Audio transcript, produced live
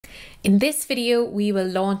In this video, we will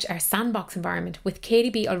launch our sandbox environment with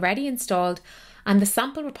KDB already installed and the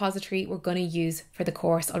sample repository we're going to use for the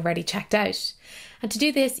course already checked out. And to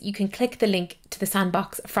do this, you can click the link to the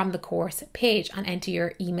sandbox from the course page and enter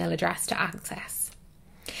your email address to access.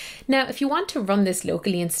 Now, if you want to run this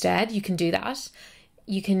locally instead, you can do that.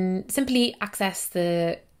 You can simply access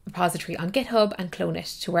the repository on GitHub and clone it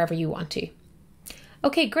to wherever you want to.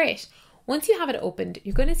 Okay, great. Once you have it opened,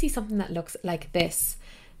 you're going to see something that looks like this.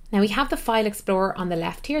 Now we have the file explorer on the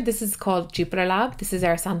left here. This is called Jupyter Lab. This is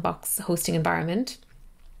our sandbox hosting environment.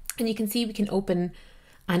 And you can see we can open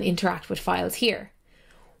and interact with files here.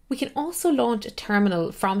 We can also launch a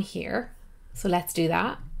terminal from here. So let's do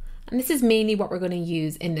that. And this is mainly what we're going to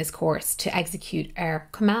use in this course to execute our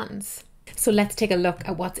commands. So let's take a look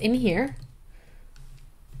at what's in here.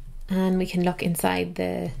 And we can look inside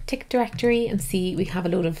the tick directory and see we have a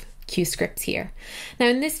load of Q scripts here. Now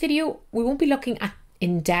in this video, we won't be looking at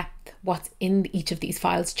in depth what's in each of these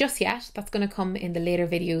files just yet. That's going to come in the later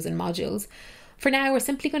videos and modules. For now, we're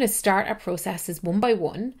simply going to start our processes one by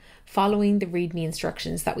one, following the README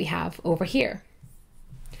instructions that we have over here.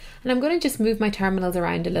 And I'm going to just move my terminals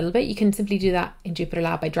around a little bit. You can simply do that in Jupyter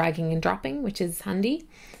Lab by dragging and dropping, which is handy.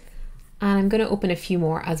 And I'm going to open a few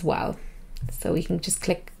more as well. So we can just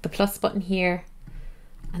click the plus button here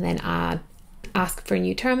and then ask for a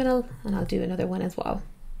new terminal, and I'll do another one as well.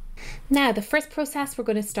 Now, the first process we're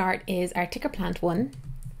going to start is our ticker plant one.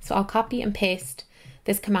 So I'll copy and paste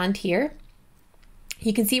this command here.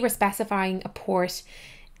 You can see we're specifying a port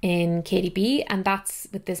in KDB, and that's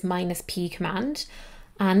with this -p command.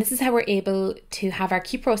 And this is how we're able to have our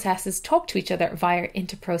key processes talk to each other via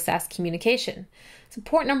inter-process communication. So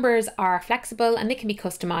port numbers are flexible and they can be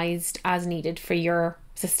customized as needed for your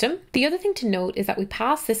system. The other thing to note is that we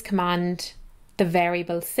pass this command the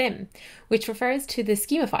variable sim, which refers to the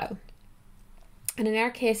schema file. And in our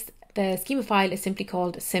case, the schema file is simply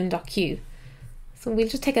called sim.q. So we'll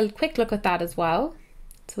just take a quick look at that as well,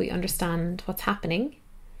 so we understand what's happening.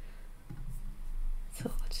 So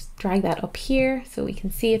I'll just drag that up here so we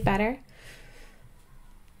can see it better.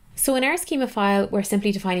 So in our schema file, we're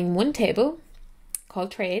simply defining one table called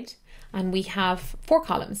trade, and we have 4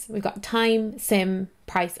 columns. We've got time, sim,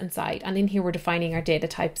 price, and side. And in here, we're defining our data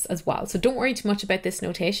types as well. So don't worry too much about this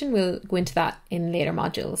notation. We'll go into that in later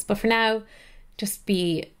modules. But for now, just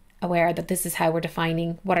be aware that this is how we're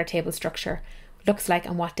defining what our table structure looks like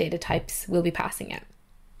and what data types we'll be passing it.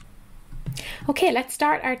 Okay, let's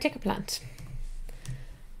start our ticker plant.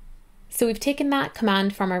 So we've taken that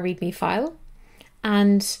command from our README file,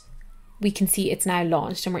 and we can see it's now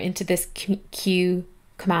launched, and we're into this Q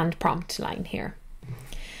command prompt line here.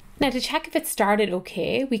 Now, to check if it started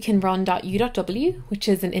okay, we can run .u.w, which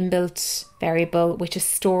is an inbuilt variable which is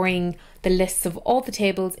storing the lists of all the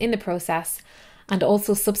tables in the process and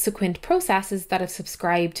also subsequent processes that have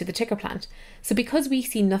subscribed to the ticker plant. So because we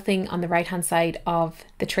see nothing on the right hand side of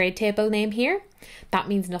the trade table name here, that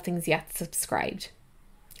means nothing's yet subscribed.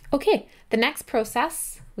 Okay, the next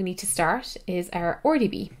process we need to start is our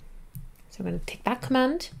RDB. So we're going to take that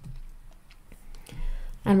command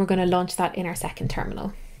and we're going to launch that in our second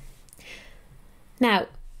terminal. Now,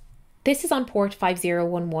 this is on port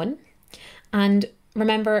 5011, and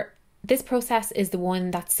remember, this process is the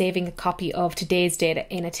one that's saving a copy of today's data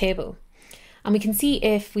in a table. And we can see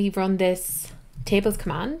if we run this tables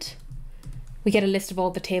command, we get a list of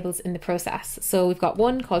all the tables in the process. So we've got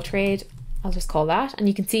one called trade, I'll just call that, and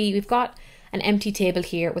you can see we've got an empty table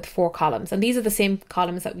here with 4 columns, and these are the same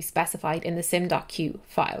columns that we specified in the sim.q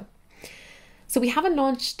file. So we haven't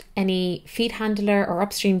launched any feed handler or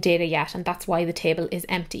upstream data yet, and that's why the table is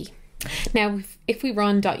empty. Now, if we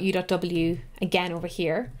run .u.w again over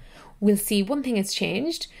here, we'll see one thing has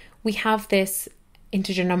changed. We have this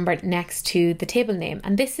integer number next to the table name,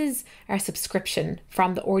 and this is our subscription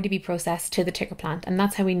from the RDB process to the ticker plant, and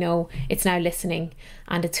that's how we know it's now listening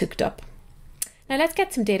and it's hooked up. Now let's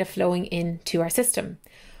get some data flowing into our system.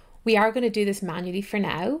 We are going to do this manually for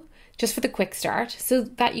now, just for the quick start, so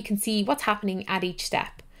that you can see what's happening at each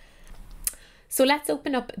step. So let's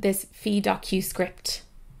open up this feed.q script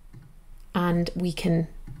and we can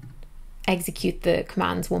execute the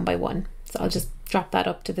commands one by one. So I'll just drop that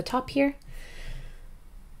up to the top here.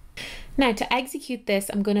 Now to execute this,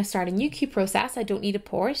 I'm going to start a new Q process. I don't need a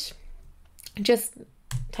port, just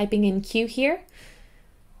typing in Q here,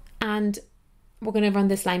 and we're going to run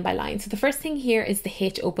this line by line. So the first thing here is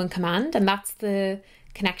the hopen command, and that's the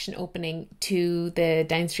connection opening to the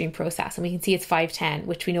downstream process. And we can see it's 510,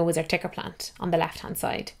 which we know is our ticker plant on the left hand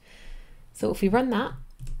side. So if we run that,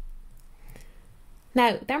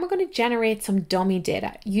 now then we're going to generate some dummy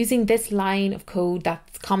data using this line of code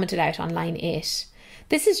that's commented out on line 8.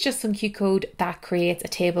 This is just some Q code that creates a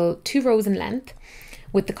table 2 rows in length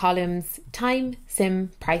with the columns time,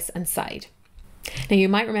 sim, price and side. Now you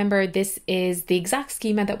might remember this is the exact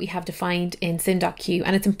schema that we have defined in sim.q,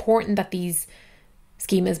 and it's important that these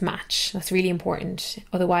schemas match. That's really important.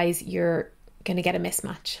 Otherwise you're going to get a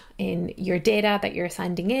mismatch in your data that you're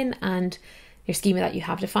sending in and your schema that you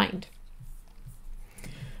have defined.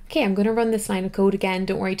 Okay, I'm going to run this line of code again.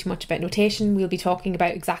 Don't worry too much about notation. We'll be talking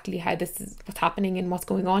about exactly how this is what's happening and what's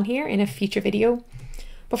going on here in a future video.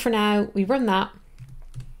 But for now, we run that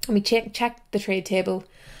and we check the trade table,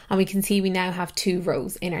 and we can see we now have 2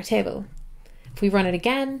 rows in our table. If we run it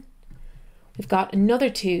again, we've got another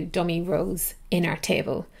 2 dummy rows in our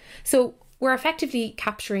table. So we're effectively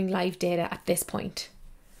capturing live data at this point.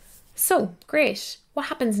 So great. What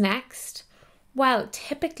happens next? Well,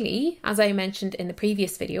 typically, as I mentioned in the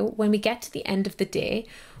previous video, when we get to the end of the day,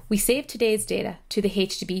 we save today's data to the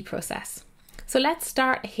HTTP process. So let's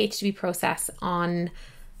start a HTTP process on,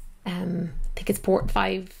 I think it's port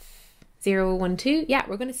 5012. Yeah,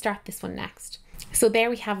 we're going to start this one next. So there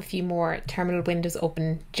we have a few more terminal windows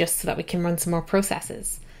open just so that we can run some more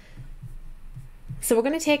processes. So we're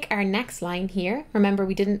going to take our next line here. Remember,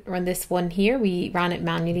 we didn't run this one here. We ran it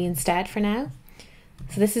manually instead for now.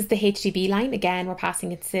 So this is the HTTP line. Again, we're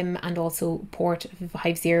passing it sim and also port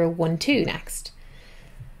 5012 next.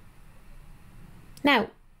 Now,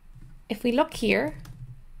 if we look here,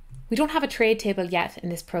 we don't have a trade table yet in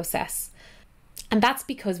this process. And that's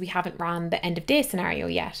because we haven't ran the end of day scenario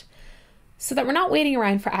yet. So that we're not waiting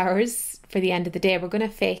around for hours for the end of the day, we're going to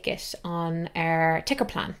fake it on our ticker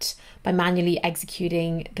plant by manually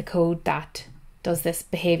executing the code that does this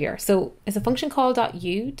behavior. So it's a function called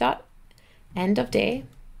 .u.end of day.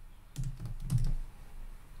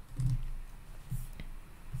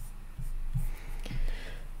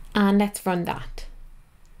 And let's run that.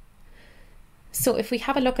 So if we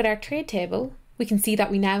have a look at our trade table, we can see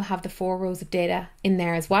that we now have the 4 rows of data in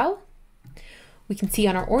there as well. We can see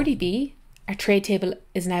on our RDB, our trade table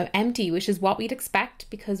is now empty, which is what we'd expect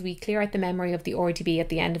because we clear out the memory of the RDB at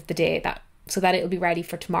the end of the day so that it'll be ready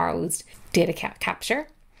for tomorrow's data capture.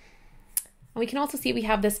 And we can also see we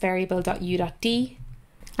have this variable .u.d,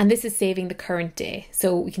 and this is saving the current day.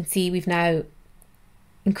 So we can see we've now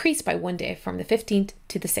increased by 1 day from the 15th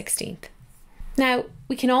to the 16th. Now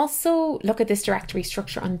we can also look at this directory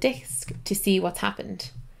structure on disk to see what's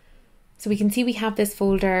happened. So we can see we have this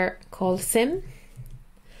folder called sim,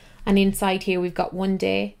 and inside here we've got 1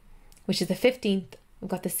 day, which is the 15th.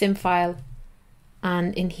 We've got the sim file,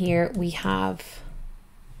 and in here we have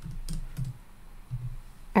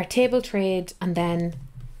our table trade and then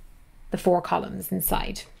the 4 columns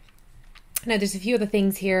inside. Now there's a few other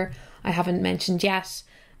things here I haven't mentioned yet,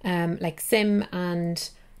 like sim and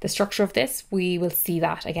the structure of this. We will see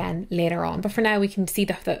that again later on, but for now we can see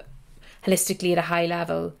that holistically at a high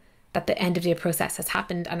level that the end of day process has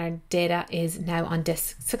happened and our data is now on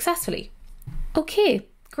disk successfully. Okay,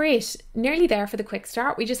 great. Nearly there for the quick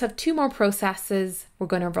start. We just have 2 more processes we're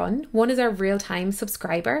going to run. One is our real-time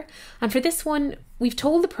subscriber. And for this one, we've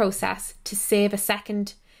told the process to save a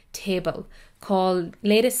second table called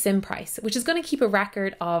latest sim price, which is going to keep a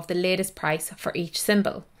record of the latest price for each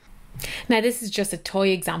symbol. Now this is just a toy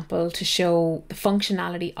example to show the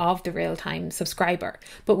functionality of the real-time subscriber,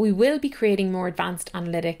 but we will be creating more advanced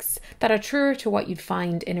analytics that are truer to what you'd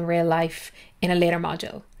find in a real life in a later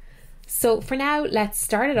module. So for now, let's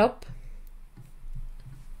start it up.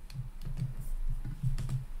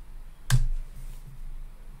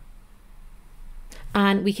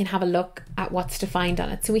 And we can have a look at what's defined on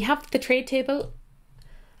it. So we have the trade table.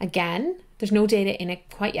 Again, there's no data in it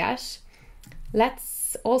quite yet.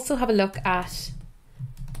 Let's also have a look at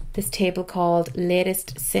this table called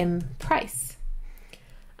latest sim price.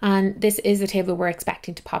 And this is the table we're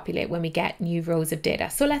expecting to populate when we get new rows of data.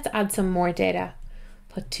 So let's add some more data.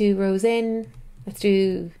 Put 2 rows in. Let's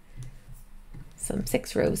do some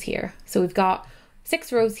 6 rows here. So we've got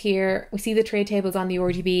 6 rows here. We see the trade tables on the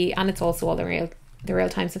RDB, and it's also all the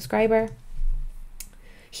real-time subscriber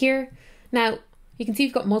here. Now you can see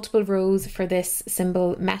we've got multiple rows for this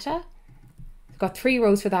symbol meta. We've got 3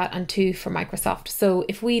 rows for that and 2 for Microsoft. So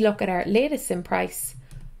if we look at our latest sim price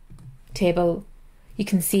table, you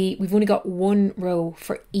can see we've only got 1 row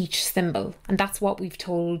for each symbol, and that's what we've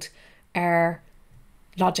told our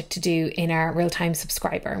logic to do in our real-time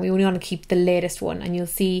subscriber. We only want to keep the latest one, and you'll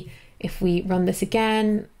see if we run this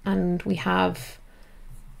again and we have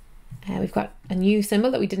we've got a new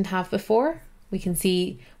symbol that we didn't have before, we can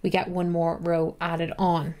see we get 1 more row added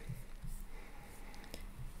on.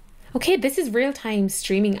 Okay, this is real-time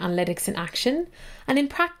streaming analytics in action. And in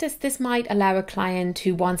practice, this might allow a client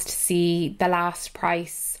who wants to see the last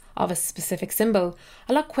price of a specific symbol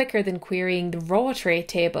a lot quicker than querying the raw trade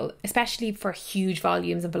table, especially for huge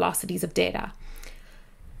volumes and velocities of data.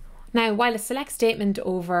 Now, while a select statement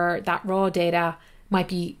over that raw data might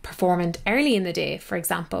be performant early in the day, for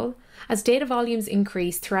example, as data volumes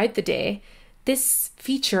increase throughout the day, this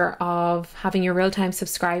feature of having your real-time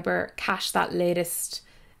subscriber cache that latest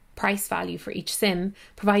price value for each sim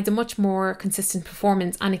provides a much more consistent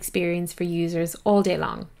performance and experience for users all day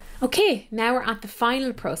long. Okay, now we're at the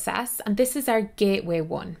final process, and this is our gateway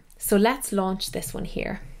one. So let's launch this one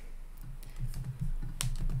here.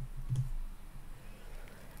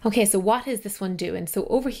 Okay, so what is this one doing? So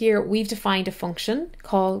over here, we've defined a function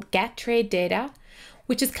called getTradeData,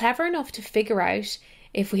 which is clever enough to figure out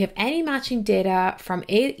if we have any matching data from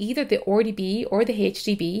either the RDB or the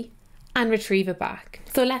HDB and retrieve it back.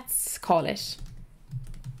 So let's call it.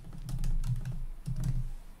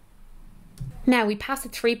 Now we pass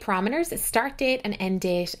it 3 parameters: a start date, an end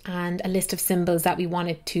date, and a list of symbols that we want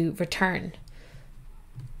it to return.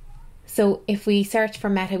 So if we search for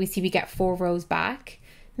meta, we see we get 4 rows back.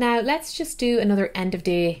 Now let's just do another end of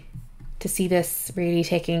day to see this really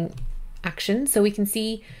taking action. So we can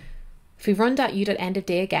see if we run .u.end of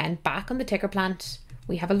day again, back on the ticker plant,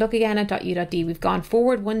 we have a look again at .u.d. We've gone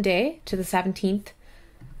forward 1 day to the 17th,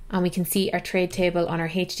 and we can see our trade table on our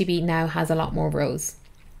HDB now has a lot more rows.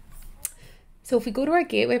 So if we go to our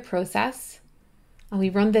gateway process and we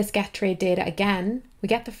run this getTradeData again, we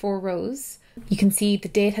get the 4 rows. You can see the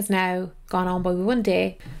date has now gone on by 1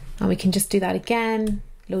 day, and we can just do that again,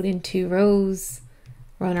 load in 2 rows,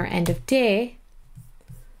 run our end of day,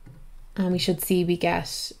 and we should see we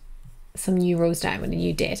get some new rows down with a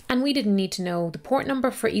new date. And we didn't need to know the port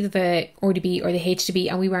number for either the RDB or the HDB,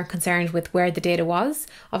 and we weren't concerned with where the data was.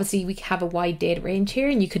 Obviously we have a wide data range here,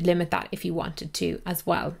 and you could limit that if you wanted to as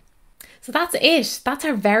well. So that's it. That's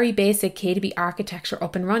our very basic K2B architecture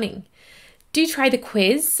up and running. Do try the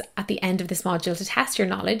quiz at the end of this module to test your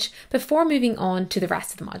knowledge before moving on to the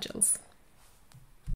rest of the modules.